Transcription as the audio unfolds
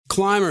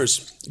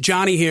Climbers,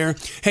 Johnny here.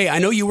 Hey, I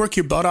know you work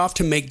your butt off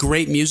to make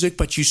great music,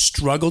 but you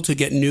struggle to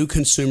get new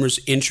consumers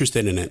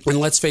interested in it. And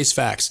let's face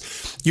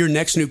facts, your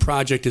next new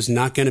project is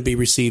not going to be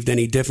received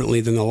any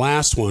differently than the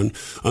last one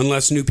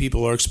unless new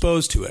people are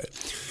exposed to it.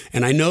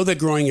 And I know that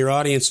growing your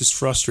audience is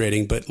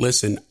frustrating, but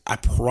listen, I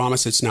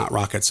promise it's not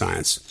rocket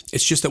science.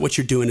 It's just that what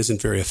you're doing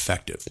isn't very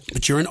effective.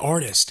 But you're an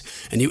artist,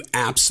 and you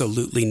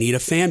absolutely need a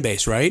fan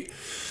base, right?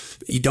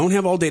 You don't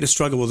have all day to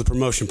struggle with the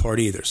promotion part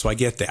either, so I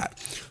get that.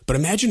 But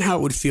imagine how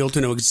it would feel to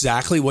know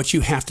exactly what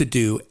you have to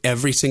do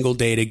every single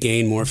day to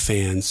gain more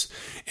fans.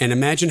 And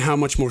imagine how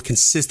much more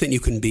consistent you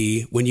can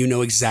be when you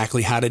know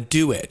exactly how to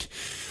do it.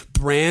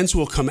 Brands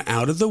will come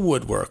out of the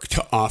woodwork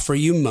to offer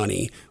you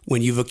money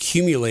when you've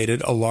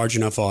accumulated a large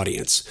enough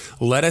audience.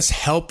 Let us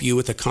help you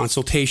with a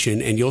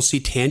consultation, and you'll see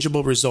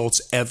tangible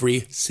results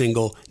every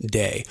single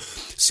day.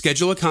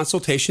 Schedule a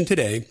consultation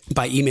today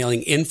by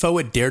emailing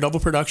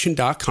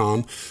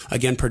info@daredevilproduction.com.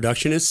 Again,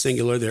 production is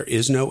singular. There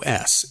is no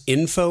S.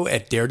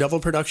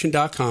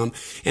 info@daredevilproduction.com,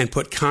 and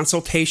put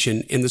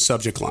consultation in the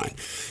subject line.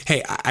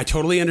 Hey, I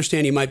totally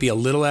understand you might be a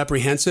little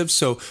apprehensive,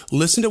 so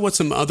listen to what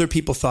some other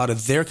people thought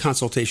of their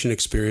consultation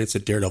experience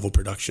at Daredevil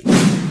Production.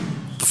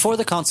 Before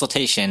the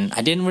consultation,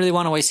 I didn't really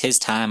want to waste his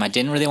time. I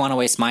didn't really want to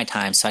waste my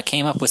time, so I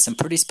came up with some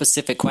pretty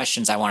specific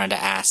questions I wanted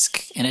to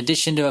ask, in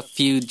addition to a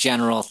few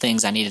general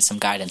things I needed some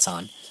guidance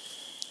on.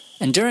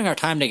 And during our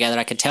time together,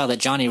 I could tell that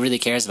Johnny really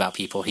cares about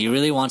people. He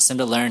really wants them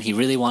to learn. He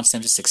really wants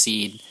them to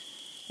succeed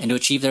and to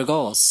achieve their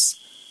goals,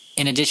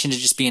 in addition to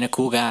just being a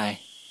cool guy.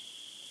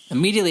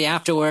 Immediately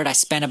afterward, I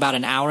spent about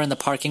an hour in the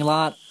parking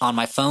lot on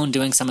my phone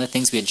doing some of the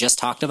things we had just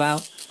talked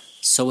about.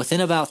 So within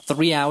about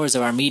 3 hours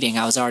of our meeting,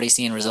 I was already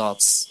seeing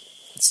results.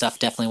 Stuff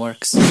definitely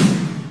works.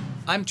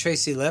 I'm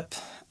Tracy Lipp.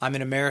 I'm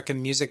an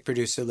American music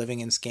producer living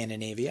in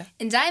Scandinavia.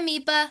 And I'm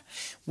Ipa.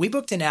 We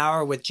booked an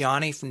hour with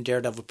Johnny from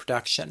Daredevil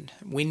Production.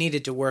 We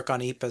needed to work on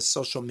Ipa's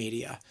social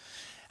media.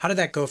 How did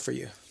that go for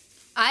you?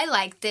 I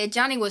liked it.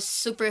 Johnny was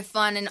super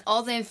fun, and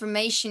all the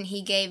information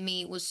he gave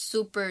me was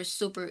super,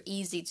 super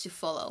easy to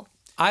follow.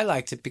 I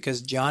liked it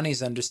because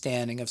Johnny's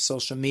understanding of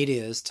social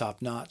media is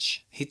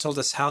top-notch. He told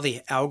us how the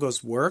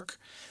algos work,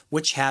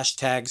 which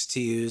hashtags to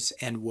use,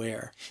 and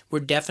where. We're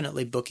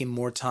definitely booking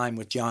more time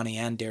with Johnny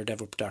and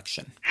Daredevil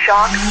Production.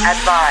 Shock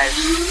advised.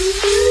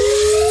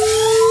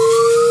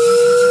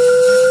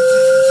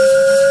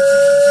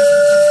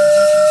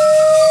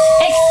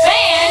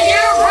 Expand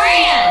your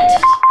brand!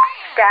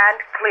 Stand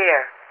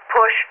clear.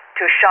 Push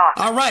to shock.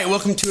 All right,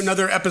 welcome to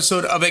another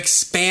episode of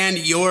Expand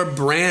Your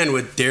Brand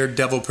with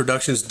Daredevil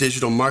Productions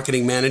Digital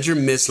Marketing Manager,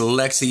 Miss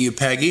Lexi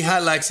Upegi. Hi,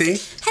 Lexi.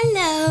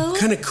 Hello. What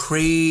kind of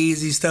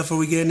crazy stuff are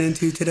we getting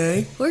into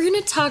today? We're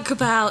going to talk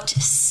about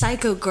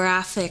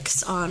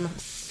psychographics on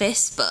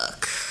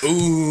Facebook.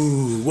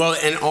 Ooh, well,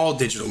 and all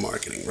digital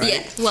marketing, right?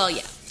 Yeah, well,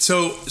 yeah.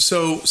 So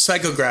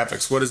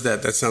psychographics, what is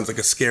that? That sounds like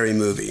a scary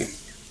movie.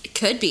 It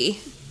could be.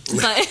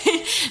 But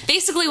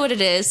basically what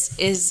it is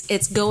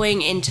it's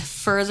going into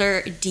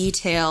further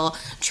detail,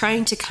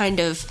 trying to kind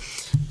of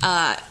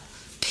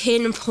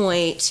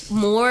pinpoint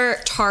more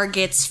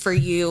targets for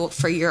you,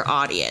 for your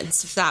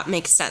audience, if that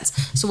makes sense.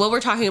 So what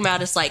we're talking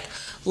about is like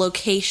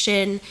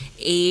location,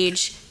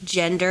 age,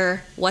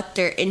 gender, what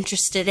they're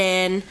interested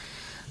in,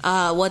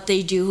 what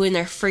they do in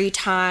their free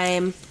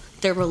time,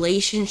 their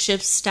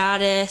relationship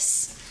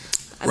status.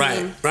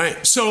 Right.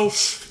 So,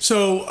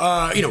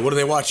 what do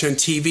they watch on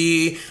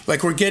TV?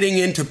 Like, we're getting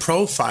into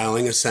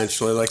profiling,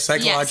 essentially, like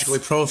psychologically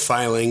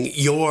profiling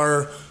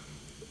your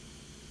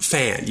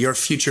fan, your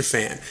future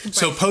fan. Right.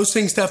 So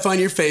posting stuff on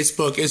your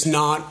Facebook is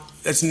not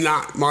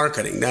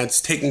marketing. That's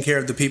taking care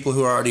of the people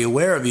who are already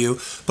aware of you,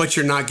 but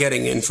you're not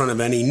getting in front of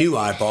any new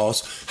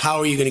eyeballs. How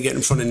are you going to get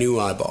in front of new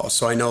eyeballs?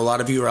 So I know a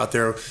lot of you are out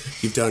there,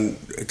 you've done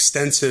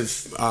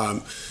extensive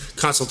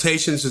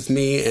consultations with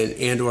me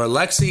and or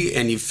Lexi,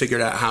 and you've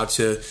figured out how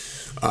to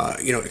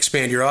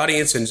expand your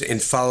audience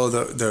and follow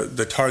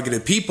the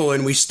targeted people.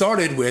 And we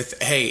started with,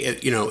 hey,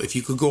 if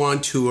you could go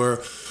on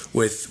tour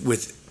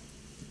with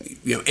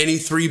any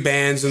three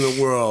bands in the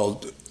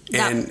world,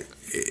 and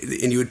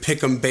you would pick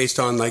them based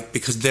on, like,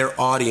 because their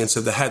audience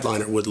of the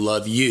headliner would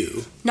love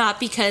you. Not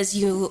because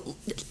you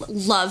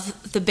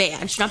love the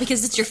band. Not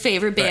because it's your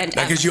favorite band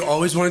ever. Because you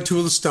always wanted to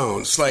of the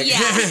Stones. Like, yeah.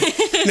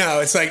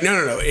 No, it's like,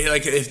 no.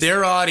 Like, if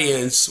their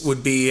audience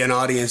would be an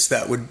audience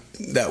that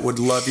would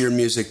love your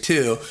music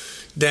too,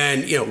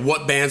 then,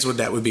 what bands would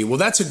that be? Well,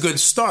 that's a good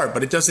start,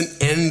 but it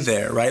doesn't end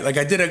there, right? Like,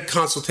 I did a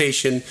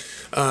consultation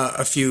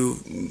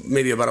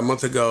maybe about a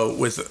month ago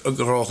with a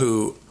girl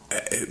who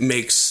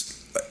makes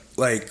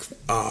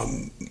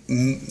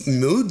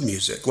mood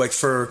music, like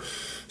for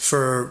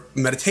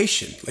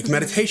meditation, like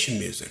meditation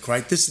music,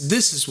 right?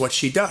 This is what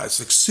she does.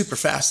 Like, super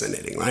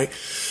fascinating, right?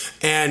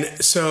 And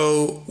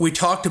so we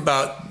talked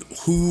about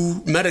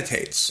who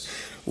meditates.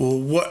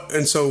 Well,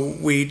 so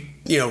we,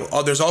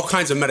 there's all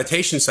kinds of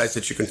meditation sites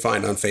that you can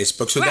find on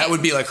Facebook. So that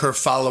would be like her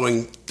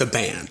following the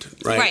band,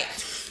 right? Right.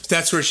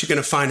 That's where she's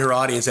going to find her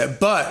audience at.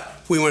 But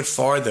we went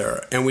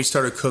farther and we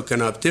started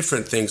cooking up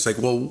different things. Like,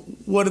 well,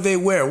 what do they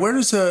wear? Where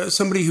does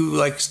somebody who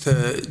likes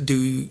to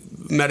do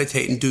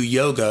meditate and do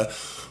yoga,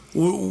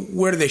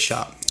 where do they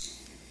shop?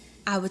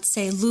 I would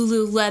say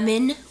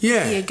Lululemon would be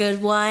a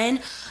good one.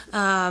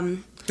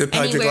 They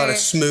probably drink a lot of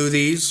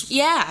smoothies.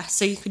 Yeah,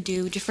 so you could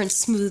do different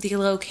smoothie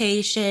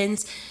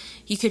locations.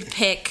 You could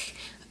pick,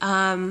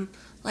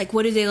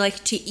 what do they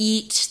like to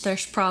eat?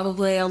 There's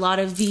probably a lot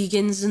of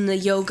vegans in the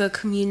yoga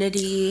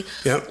community,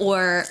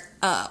 or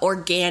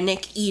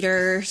organic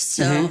eaters.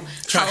 So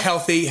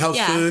health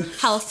food,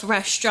 health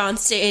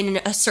restaurants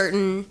in a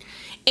certain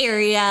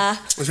area.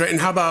 That's right. And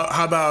how about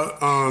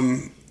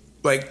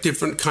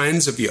different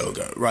kinds of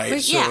yoga,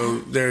 right? So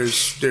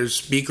there's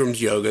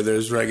Bikram's yoga,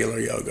 there's regular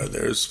yoga,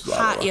 there's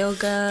hot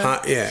yoga.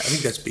 I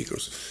think that's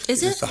Bikram's.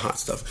 Is it? That's the hot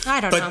stuff.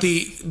 I don't know.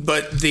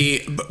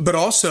 But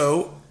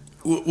also,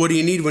 what do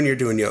you need when you're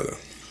doing yoga?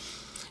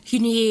 You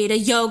need a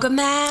yoga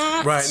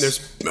mat. Right, and there's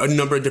a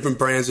number of different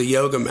brands of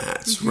yoga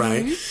mats,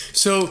 right?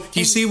 So do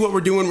you see what we're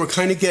doing? We're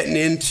kind of getting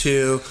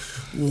into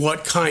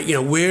what kind,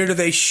 where do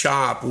they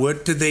shop?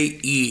 What do they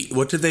eat?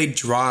 What do they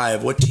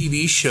drive? What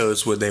TV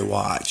shows would they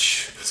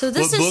watch? So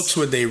what books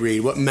would they read?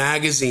 What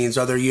magazines?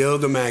 Are there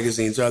yoga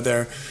magazines? Are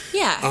there...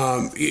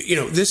 Yeah.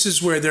 This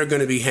is where they're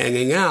going to be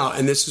hanging out,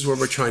 and this is where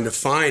we're trying to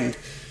find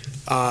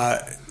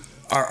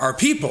our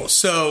people.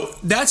 So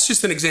that's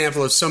just an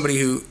example of somebody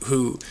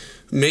who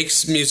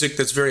makes music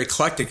that's very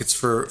eclectic. It's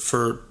for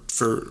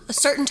a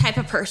certain type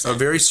of person. A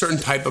very certain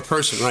type of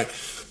person, right?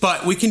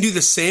 But we can do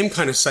the same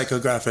kind of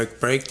psychographic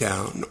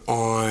breakdown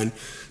on,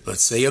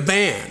 let's say, a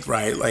band,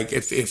 right? Like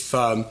if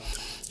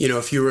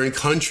you were in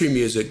country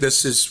music,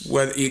 this is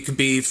whether it could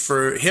be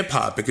for hip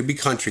hop, it could be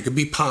country, it could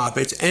be pop.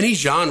 It's any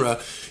genre.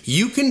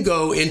 You can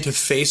go into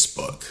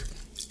Facebook.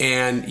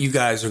 And you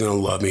guys are going to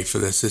love me for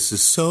this. This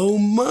is so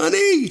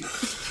money.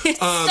 It's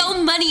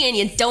so money and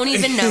you don't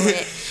even know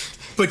it.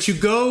 But you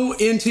go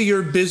into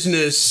your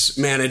business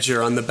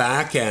manager on the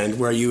back end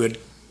where you would,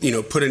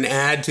 put an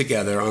ad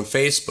together on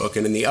Facebook.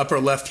 And in the upper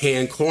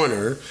left-hand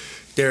corner,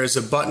 there is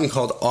a button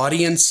called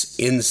Audience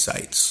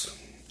Insights.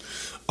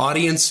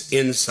 Audience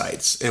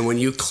Insights. And when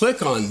you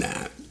click on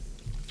that,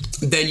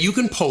 then you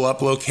can pull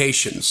up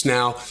locations.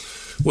 Now,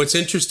 what's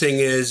interesting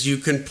is you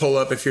can pull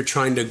up, if you're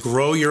trying to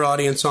grow your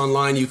audience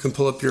online, you can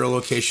pull up your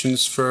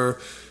locations for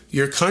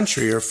your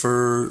country or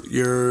for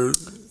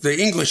the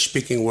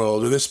English-speaking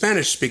world or the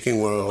Spanish-speaking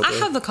world. I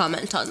have a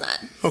comment on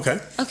that.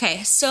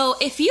 Okay, so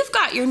if you've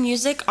got your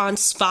music on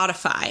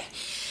Spotify,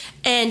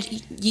 and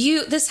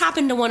this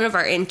happened to one of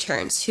our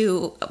interns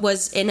who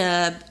was in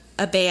a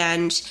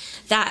band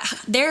that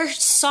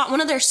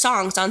one of their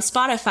songs on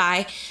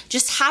Spotify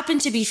just happened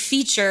to be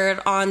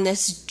featured on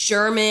this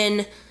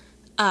German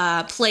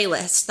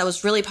playlist that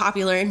was really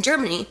popular in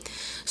Germany.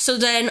 So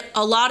then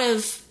a lot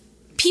of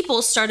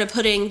people started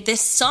putting this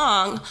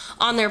song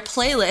on their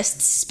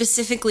playlists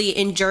specifically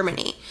in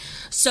Germany.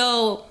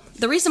 So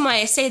the reason why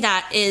I say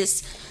that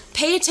is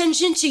pay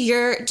attention to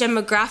your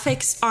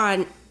demographics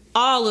on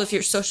all of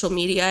your social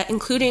media,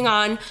 including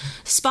on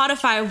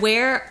Spotify.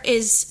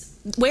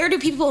 Where do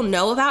people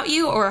know about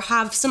you or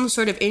have some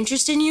sort of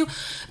interest in you?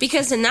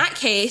 Because in that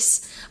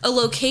case, a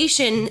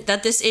location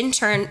that this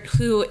intern,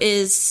 who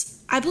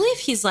is, I believe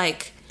he's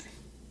like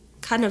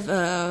kind of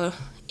a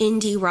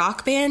indie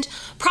rock band,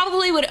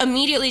 probably would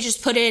immediately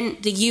just put in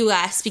the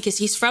US because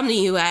he's from the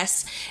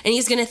US and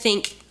he's going to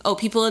think, oh,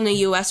 people in the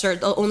US are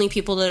the only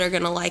people that are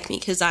going to like me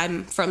because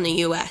I'm from the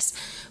US.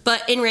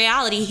 But in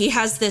reality, he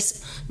has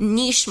this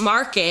niche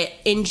market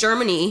in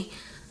Germany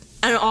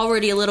and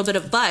already a little bit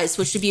of buzz,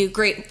 which would be a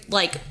great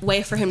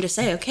way for him to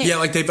say, okay.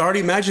 Yeah, they've already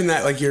imagined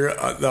that,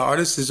 the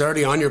artist is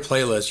already on your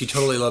playlist. You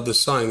totally love this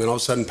song, then all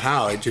of a sudden,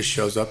 pow, it just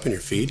shows up in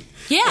your feed.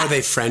 Yeah. Or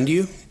they friend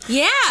you.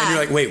 Yeah. And you're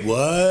like, wait,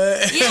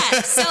 what?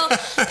 Yeah, so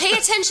pay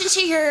attention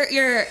to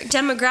your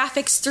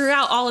demographics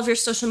throughout all of your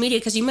social media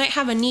because you might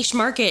have a niche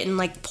market in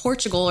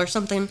Portugal or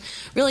something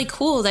really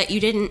cool that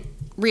you didn't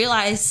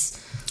realize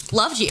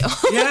loved you.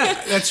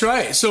 Yeah, that's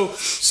right. So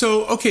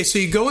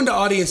you go into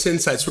Audience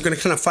Insights. We're going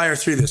to kind of fire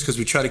through this because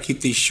we try to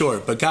keep these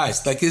short. But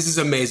guys, this is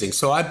amazing.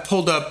 So I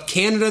pulled up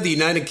Canada, the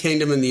United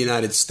Kingdom, and the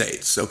United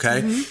States.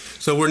 Okay,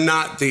 So we're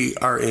not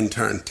our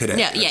intern today.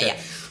 Yeah.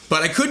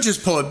 But I could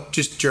just pull up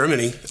just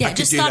Germany. Yeah,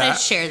 just thought I'd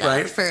share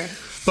that right?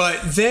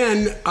 But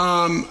then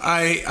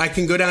I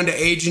can go down to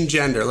age and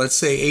gender. Let's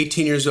say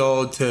 18 years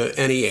old to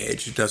any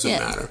age. It doesn't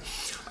matter.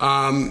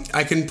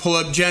 I can pull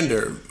up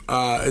gender.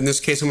 In this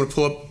case, I'm going to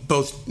pull up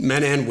both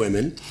men and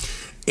women.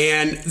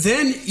 And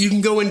then you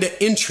can go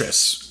into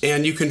interests.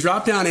 And you can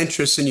drop down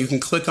interests and you can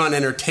click on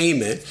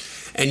entertainment.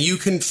 And you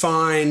can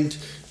find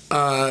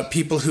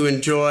people who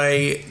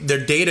enjoy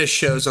their data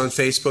shows on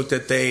Facebook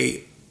that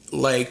they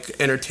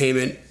like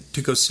entertainment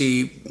to go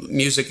see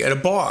music at a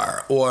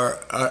bar or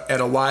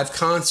at a live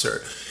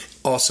concert.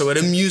 Also at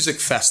a music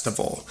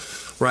festival,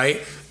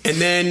 right? And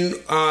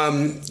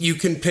then you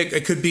can pick,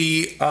 it could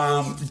be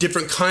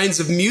different kinds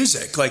of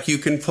music. Like you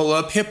can pull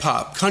up hip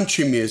hop,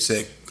 country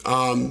music,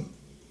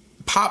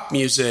 pop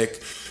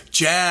music,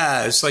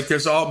 jazz, like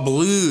there's all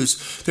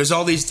blues, there's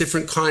all these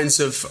different kinds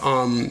of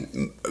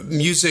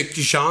music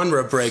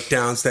genre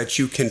breakdowns that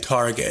you can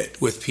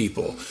target with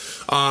people.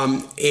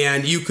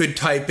 And you could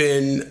type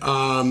in...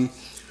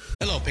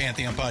 Hello,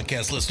 Pantheon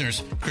Podcast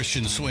listeners.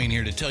 Christian Swain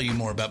here to tell you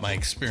more about my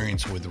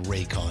experience with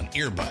Raycon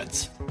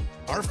earbuds.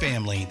 Our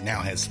family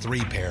now has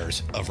 3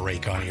 pairs of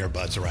Raycon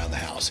earbuds around the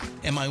house,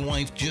 and my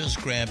wife just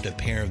grabbed a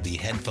pair of the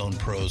Headphone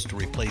Pros to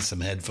replace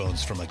some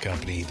headphones from a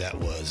company that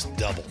was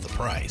double the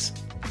price.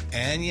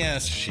 And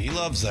yes, she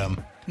loves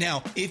them.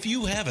 Now, if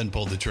you haven't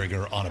pulled the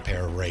trigger on a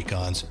pair of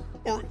Raycons,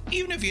 or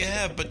even if you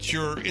have, but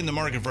you're in the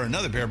market for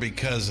another pair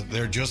because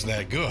they're just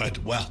that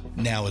good, well,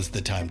 now is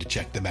the time to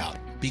check them out,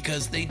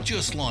 because they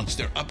just launched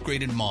their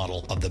upgraded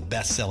model of the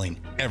best-selling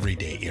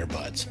everyday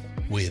earbuds.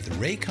 With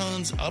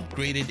Raycon's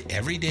upgraded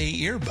everyday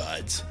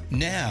earbuds,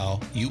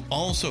 now you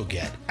also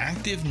get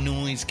active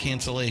noise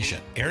cancellation,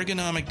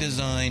 ergonomic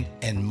design,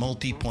 and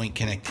multi-point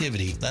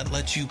connectivity that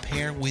lets you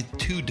pair with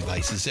 2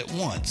 devices at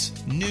once.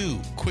 New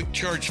quick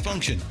charge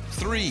function,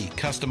 3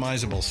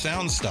 customizable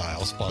sound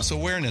styles plus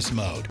awareness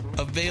mode.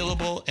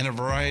 Available in a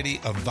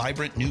variety of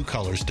vibrant new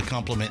colors to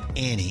complement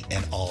any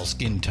and all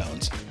skin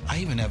tones. I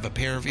even have a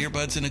pair of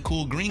earbuds in a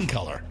cool green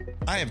color.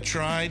 I have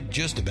tried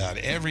just about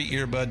every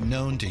earbud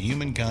known to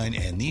humankind,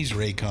 and these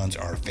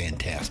Raycons are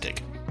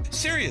fantastic.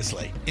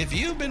 Seriously, if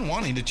you've been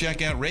wanting to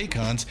check out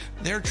Raycons,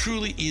 there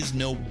truly is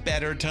no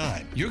better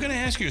time. You're going to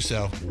ask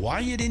yourself why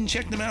you didn't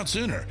check them out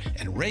sooner,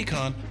 and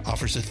Raycon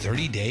offers a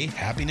 30-day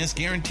happiness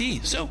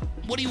guarantee. So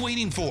what are you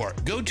waiting for?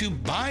 Go to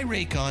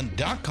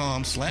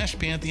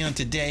buyraycon.com/Pantheon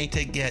today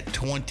to get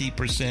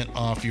 20%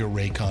 off your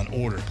Raycon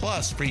order,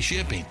 plus free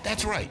shipping.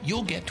 That's right,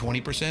 you'll get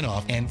 20%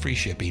 off and free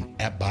shipping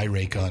at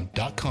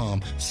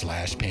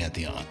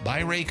buyraycon.com/Pantheon.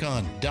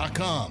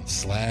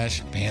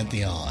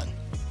 buyraycon.com/Pantheon.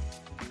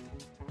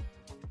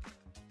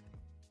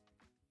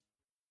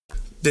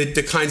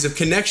 The kinds of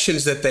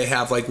connections that they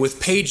have, like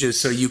with Pages,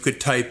 so you could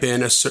type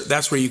in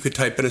that's where you could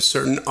type in a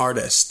certain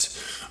artist,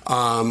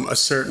 a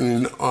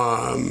certain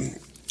a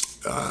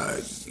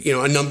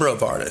number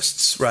of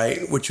artists,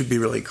 right, which would be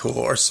really cool,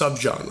 or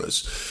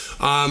subgenres.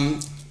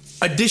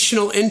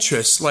 Additional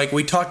interests, like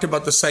we talked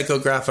about the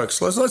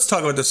psychographics. Let's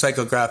talk about the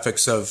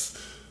psychographics of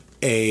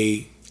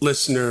a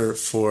listener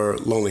for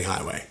Lonely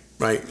Highway,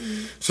 right?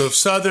 Mm-hmm. So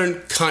Southern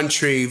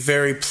country,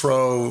 very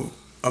pro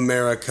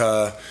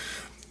America,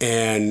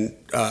 and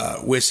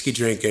whiskey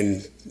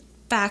drinking,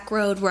 back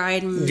road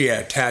riding,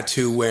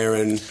 tattoo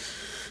wearing.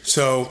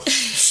 So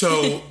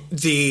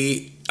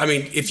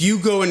if you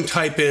go and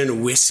type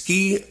in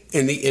whiskey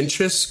in the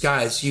interests,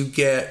 guys, you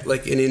get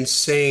like an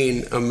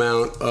insane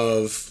amount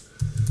of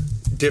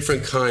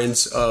different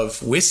kinds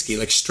of whiskey,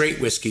 like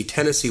straight whiskey,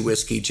 Tennessee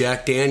whiskey,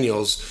 Jack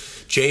Daniels,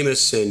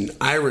 Jameson,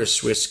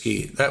 Irish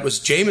whiskey. That was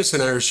Jameson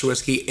Irish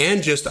whiskey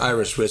and just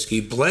Irish whiskey,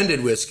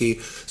 blended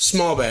whiskey,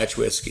 small batch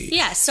whiskey.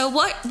 Yeah, so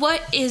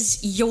what is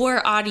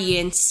your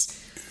audience?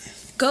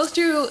 Go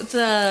through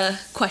the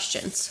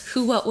questions.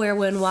 Who, what, where,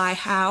 when, why,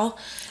 how,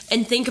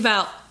 and think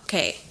about,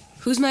 okay,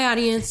 who's my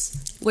audience?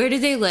 Where do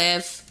they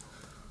live?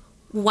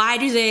 Why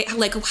do they,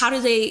 how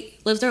do they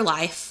live their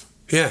life?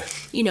 Yeah.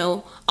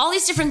 All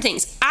these different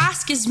things.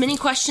 Ask as many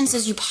questions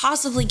as you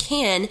possibly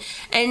can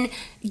and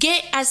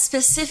get as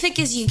specific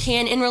as you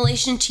can in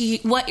relation to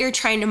what you're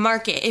trying to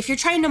market. If you're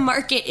trying to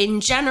market in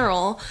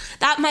general,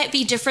 that might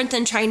be different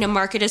than trying to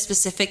market a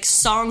specific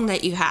song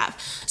that you have.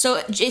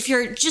 So if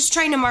you're just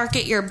trying to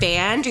market your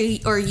band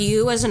or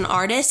you as an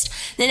artist,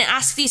 then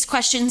ask these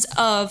questions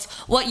of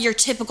what your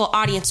typical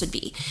audience would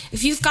be.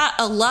 If you've got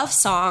a love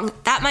song,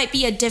 that might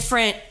be a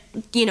different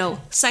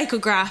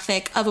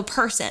psychographic of a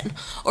person.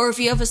 Or if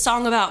you have a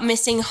song about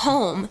missing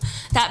home,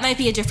 that might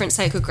be a different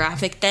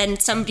psychographic than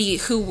somebody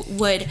who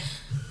would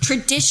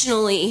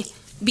traditionally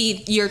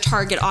be your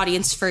target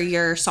audience for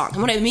your song.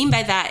 And what I mean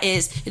by that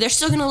is they're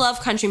still going to love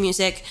country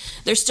music.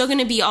 They're still going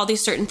to be all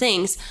these certain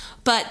things,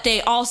 but they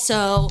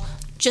also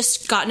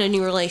just got in a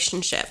new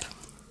relationship.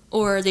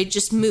 Or they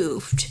just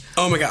moved.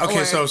 Oh my God.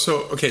 Okay, so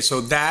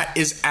that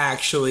is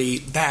actually,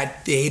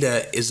 that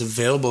data is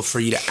available for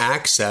you to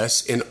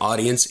access in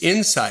Audience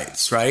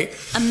Insights, right?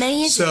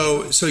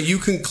 Amazing. So you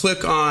can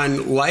click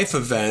on life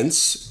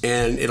events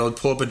and it'll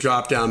pull up a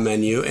drop-down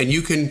menu, and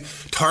you can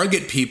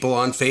target people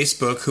on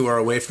Facebook who are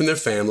away from their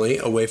family,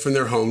 away from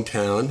their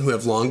hometown, who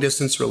have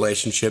long-distance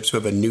relationships, who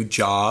have a new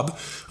job,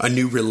 a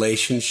new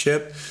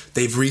relationship.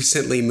 They've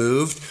recently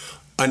moved.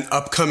 An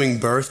upcoming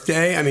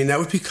birthday. I mean, that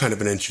would be kind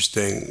of an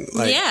interesting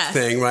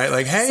thing, right?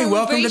 Like, hey,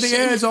 welcome to the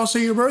air. It's also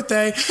your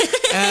birthday.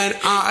 And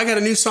I got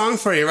a new song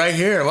for you right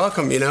here.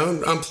 Welcome,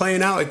 I'm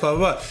playing out, like blah,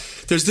 blah, blah.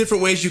 There's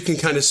different ways you can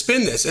kind of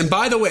spin this. And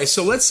by the way,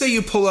 so let's say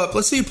you pull up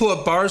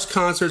bars,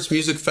 concerts,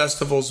 music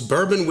festivals,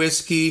 bourbon,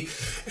 whiskey.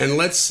 And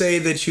let's say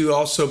that you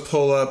also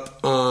pull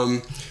up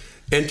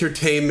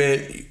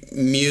entertainment,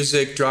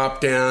 music,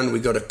 drop down. We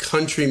go to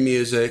country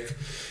music.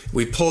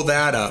 We pull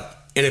that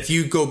up. And if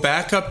you go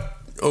back up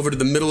over to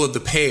the middle of the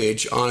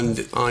page on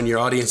your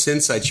Audience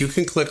Insights, you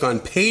can click on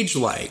Page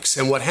Likes,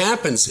 and what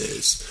happens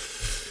is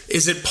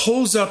is it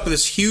pulls up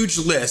this huge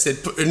list.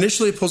 It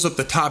initially pulls up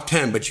the top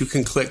 10, but you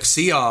can click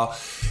see all,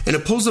 and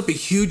it pulls up a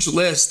huge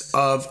list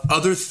of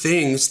other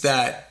things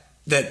that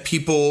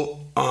people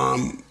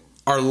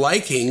are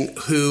liking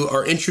who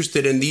are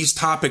interested in these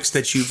topics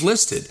that you've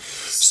listed.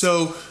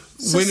 So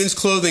women's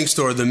clothing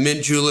store, the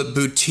Mint Julep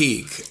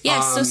Boutique.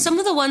 Yeah, so some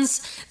of the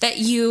ones that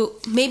you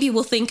maybe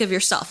will think of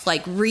yourself,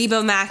 like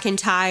Reba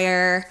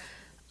McEntire.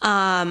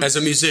 As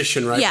a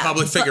musician, right? Yeah,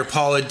 Public figure,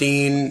 Paula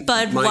Deen,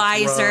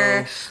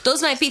 Budweiser.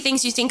 Those might be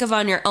things you think of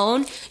on your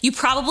own. You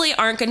probably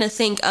aren't going to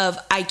think of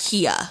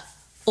IKEA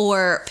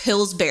or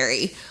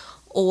Pillsbury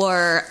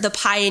or the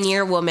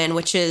Pioneer Woman,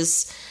 which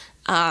is,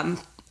 I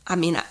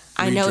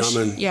know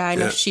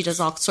she does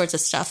all sorts of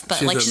stuff, but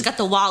she's got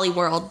the Wally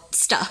World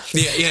stuff.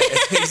 Yeah,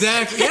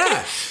 exactly.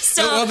 Yeah.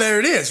 So, well, there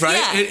it is, right?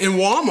 Yeah. In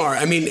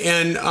Walmart. I mean,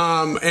 and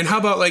how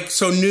about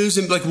news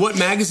and what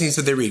magazines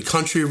did they read?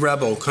 Country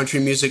Rebel,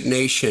 Country Music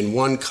Nation,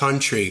 One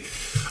Country.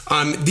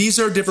 These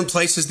are different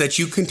places that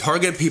you can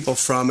target people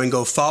from and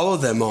go follow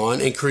them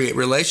on and create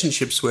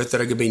relationships with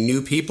that are going to be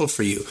new people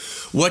for you.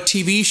 What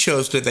TV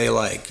shows do they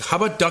like? How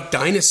about Duck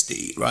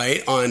Dynasty,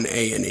 right, on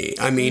A&E?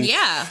 I mean,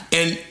 yeah.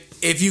 And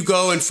if you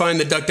go and find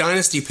the Duck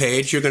Dynasty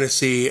page, you're going to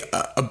see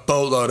a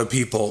boatload of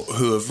people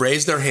who have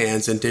raised their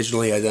hands and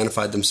digitally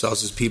identified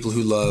themselves as people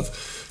who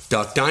love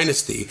Duck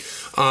Dynasty.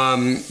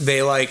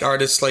 They like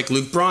artists like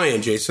Luke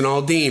Bryan, Jason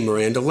Aldean,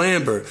 Miranda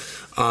Lambert,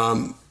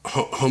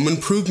 Home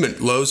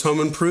Improvement, Lowe's Home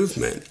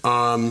Improvement,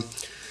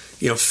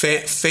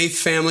 Faith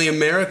Family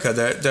America.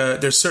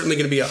 There's certainly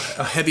going to be a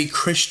heavy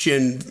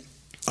Christian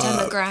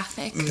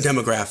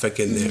demographic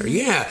in there.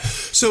 Yeah.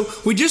 So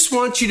we just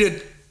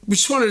wanted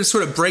to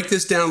sort of break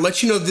this down,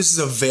 let you know this is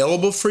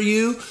available for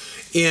you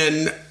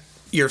in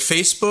your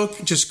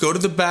Facebook. Just go to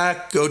the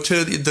back, go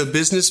to the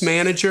Business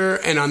Manager,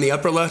 and on the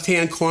upper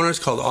left-hand corner, it's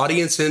called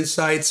Audience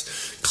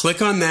Insights. Click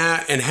on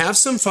that and have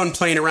some fun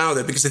playing around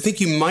with it, because I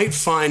think you might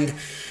find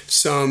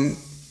some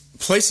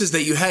places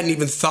that you hadn't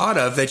even thought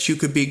of that you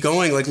could be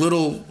going, like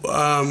little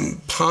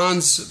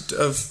ponds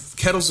of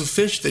kettles of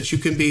fish that you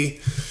could be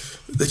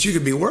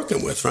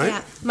working with, right?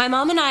 Yeah. My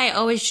mom and I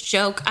always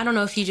joke, I don't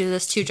know if you do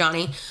this too,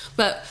 Johnny,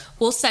 but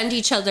we'll send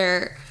each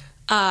other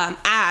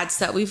ads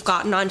that we've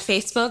gotten on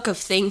Facebook of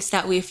things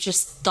that we've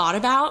just thought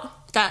about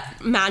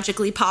that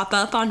magically pop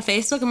up on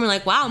Facebook, and we're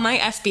like, wow, my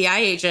FBI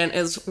agent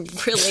is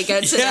really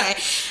good today.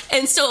 Yeah.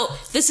 And so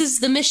this is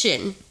the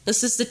mission.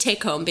 This is the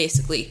take home,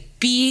 basically.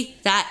 Be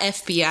that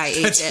FBI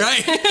agent. That's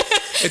right.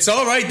 It's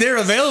all right there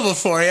available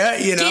for you,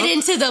 you know. Get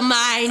into the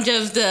mind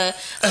of the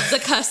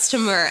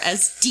customer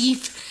as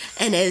deep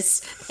and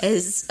as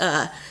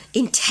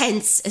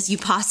intense as you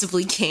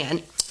possibly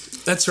can.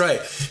 That's right.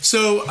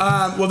 So,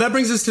 that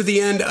brings us to the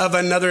end of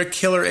another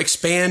killer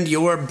Expand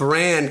Your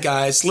Brand,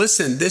 guys.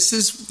 Listen, this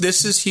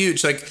is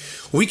huge. Like,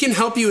 we can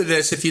help you with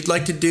this if you'd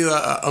like to do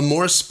a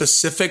more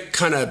specific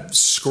kind of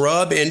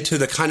scrub into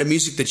the kind of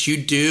music that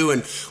you do,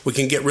 and we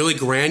can get really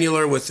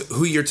granular with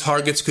who your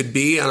targets could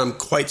be. And I'm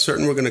quite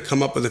certain we're going to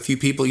come up with a few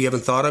people you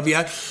haven't thought of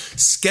yet.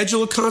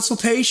 Schedule a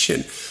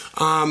consultation,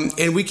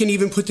 and we can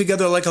even put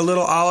together like a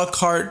little a la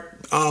carte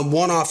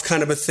one-off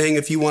kind of a thing.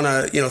 If you want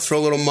to, throw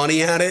a little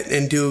money at it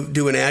and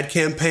do an ad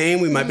campaign,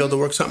 we might be able to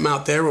work something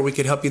out there where we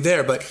could help you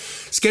there. But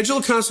schedule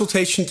a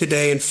consultation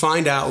today and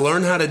find out,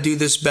 learn how to do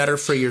this better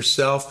for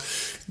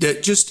yourself.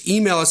 Just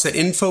email us at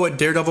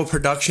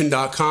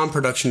info@daredevilproduction.com.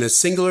 Production is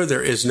singular.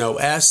 There is no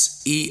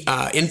S.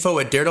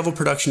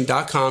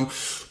 info@daredevilproduction.com.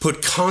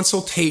 Put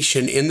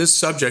consultation in the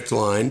subject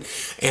line,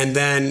 and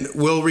then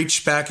we'll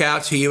reach back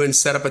out to you and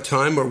set up a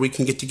time where we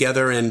can get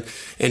together and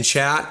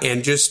chat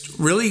and just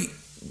really...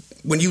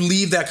 When you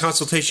leave that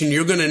consultation,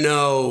 you're going to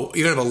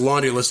have a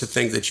laundry list of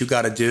things that you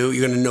got to do.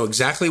 You're going to know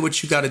exactly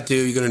what you got to do.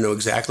 You're going to know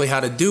exactly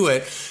how to do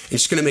it. And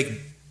it's going to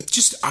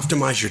just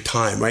optimize your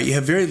time, right? You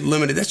have very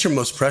limited, that's your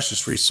most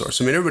precious resource.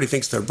 I mean, everybody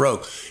thinks they're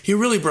broke. You're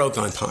really broke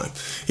on time.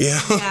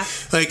 Yeah.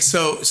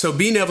 So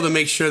being able to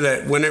make sure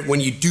that when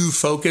you do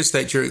focus,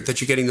 that you're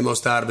getting the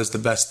most out of is the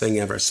best thing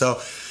ever.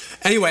 So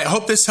anyway, I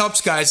hope this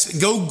helps, guys.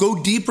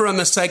 Go deeper on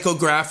the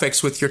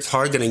psychographics with your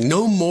targeting.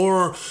 Know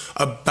more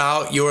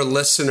about your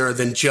listener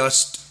than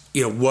just,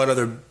 what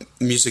other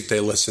music they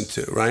listen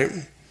to, right?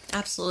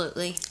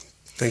 Absolutely.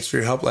 Thanks for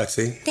your help,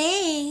 Lexi.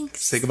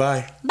 Thanks. Say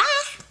goodbye. Bye.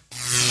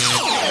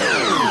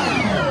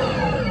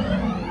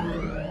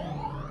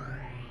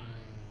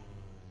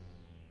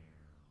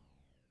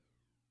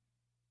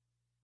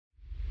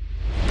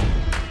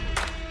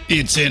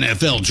 It's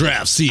NFL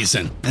draft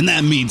season, and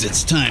that means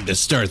it's time to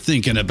start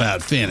thinking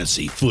about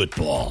fantasy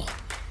football.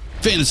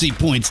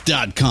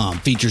 FantasyPoints.com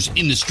features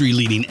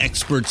industry-leading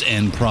experts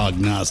and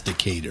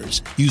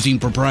prognosticators using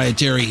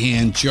proprietary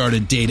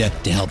hand-charted data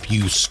to help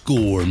you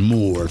score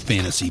more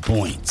fantasy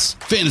points.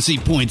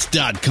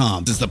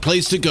 FantasyPoints.com is the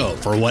place to go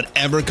for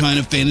whatever kind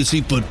of fantasy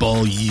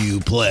football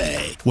you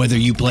play. Whether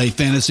you play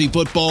fantasy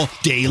football,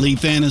 daily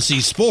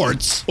fantasy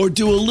sports, or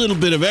do a little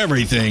bit of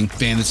everything,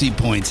 Fantasy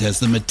Points has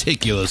the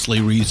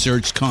meticulously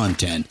researched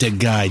content to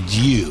guide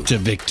you to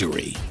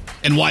victory.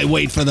 And why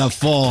wait for the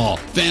fall?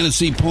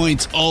 Fantasy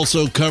Points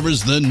also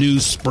covers the new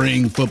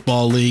spring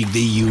football league,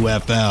 the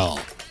UFL.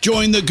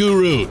 Join the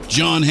guru,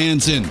 John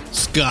Hansen,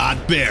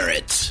 Scott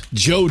Barrett,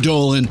 Joe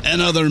Dolan,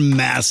 and other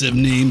massive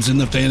names in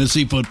the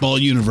fantasy football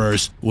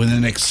universe with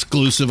an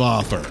exclusive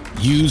offer.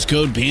 Use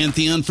code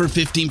Pantheon for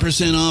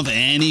 15% off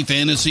any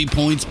Fantasy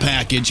Points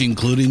package,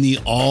 including the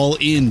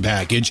all-in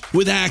package,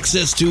 with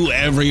access to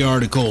every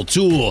article,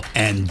 tool,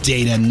 and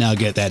data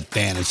nugget that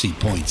Fantasy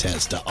Points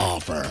has to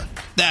offer.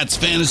 That's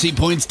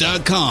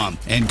fantasypoints.com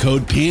and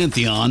code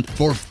Pantheon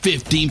for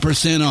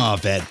 15%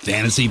 off at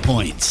Fantasy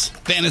Points.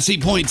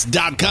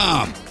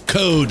 Fantasypoints.com.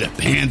 Code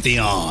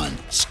Pantheon.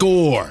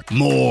 Score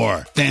more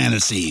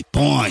fantasy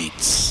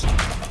points.